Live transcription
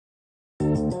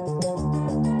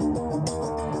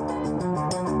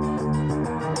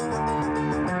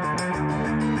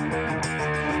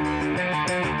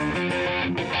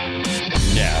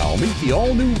the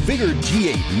all-new VIGOR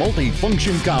G8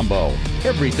 multifunction combo.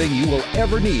 Everything you will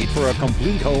ever need for a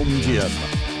complete home gym.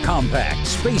 Compact,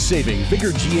 space-saving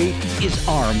VIGOR G8 is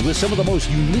armed with some of the most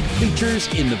unique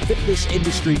features in the fitness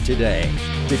industry today.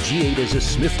 The G8 is a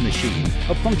Smith machine,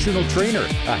 a functional trainer,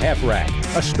 a half rack,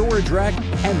 a storage rack,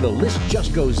 and the list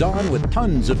just goes on with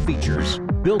tons of features.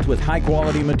 Built with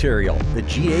high-quality material, the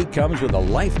G8 comes with a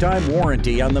lifetime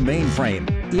warranty on the mainframe.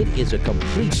 It is a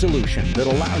complete solution that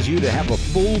allows you to have a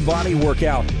full body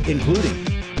workout, including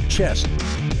chest,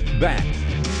 back,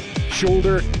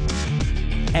 shoulder,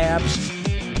 abs,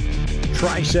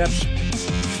 triceps,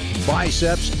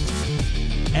 biceps,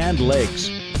 and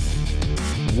legs.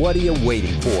 What are you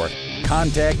waiting for?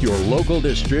 Contact your local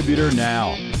distributor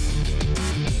now.